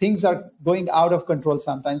things are going out of control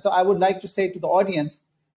sometimes. So I would like to say to the audience,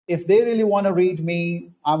 if they really want to read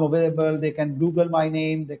me, I'm available. They can Google my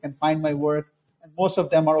name, they can find my work, and most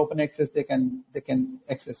of them are open access. They can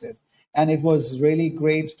access it. And it was really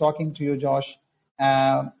great talking to you, Josh.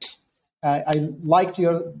 I liked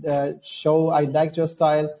your show. I liked your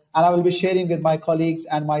style, and I will be sharing with my colleagues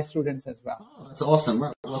and my students as well. Oh, that's awesome.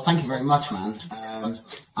 Well, thank you very much, man.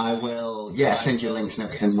 I will, send you links and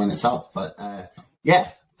everything when it's up. But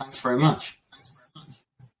thanks very much.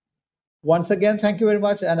 Once again, thank you very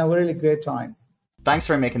much, and a really great time. Thanks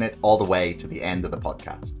for making it all the way to the end of the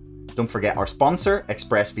podcast. Don't forget our sponsor,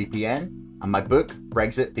 ExpressVPN, and my book,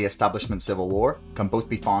 Brexit, The Establishment Civil War, can both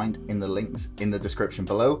be found in the links in the description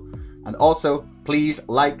below. And also, please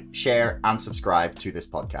like, share, and subscribe to this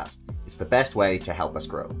podcast. It's the best way to help us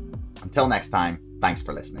grow. Until next time, thanks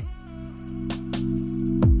for listening.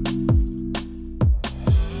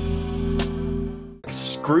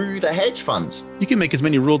 screw the hedge funds. You can make as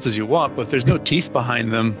many rules as you want, but if there's no teeth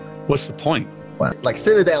behind them, what's the point? Well, like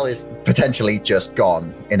Citadel is potentially just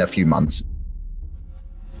gone in a few months.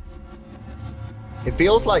 It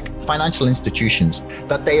feels like financial institutions,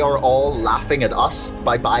 that they are all laughing at us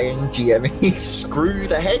by buying GME. Screw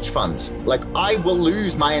the hedge funds. Like, I will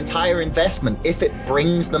lose my entire investment if it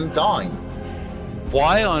brings them down.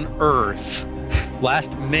 Why on earth,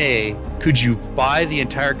 last May, could you buy the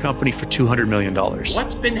entire company for $200 million?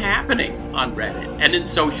 What's been happening on Reddit and in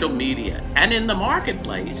social media and in the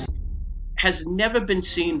marketplace has never been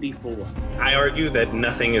seen before. I argue that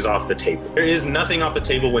nothing is off the table. There is nothing off the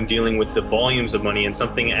table when dealing with the volumes of money in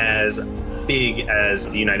something as big as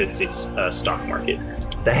the United States stock market.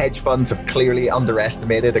 The hedge funds have clearly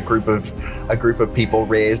underestimated a group of people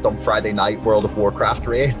raised on Friday night World of Warcraft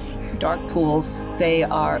raids. Dark pools,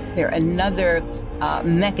 they're another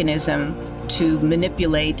mechanism to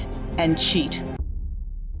manipulate and cheat.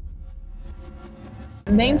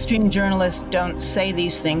 Mainstream journalists don't say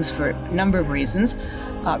these things for a number of reasons.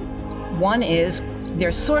 One is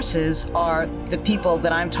their sources are the people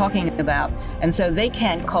that I'm talking about, and so they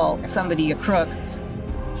can't call somebody a crook.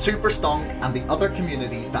 Superstonk and the other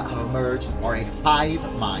communities that have emerged are a hive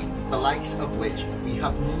mind, the likes of which we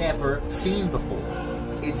have never seen before.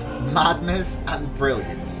 It's madness and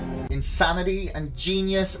brilliance, insanity and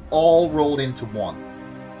genius all rolled into one.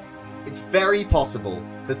 It's very possible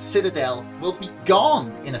that Citadel will be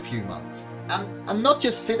gone in a few months. And not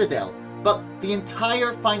just Citadel, but the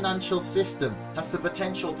entire financial system has the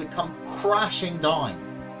potential to come crashing down.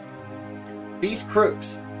 These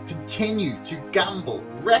crooks continue to gamble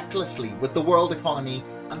recklessly with the world economy,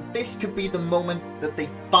 and this could be the moment that they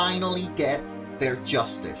finally get their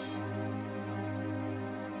justice.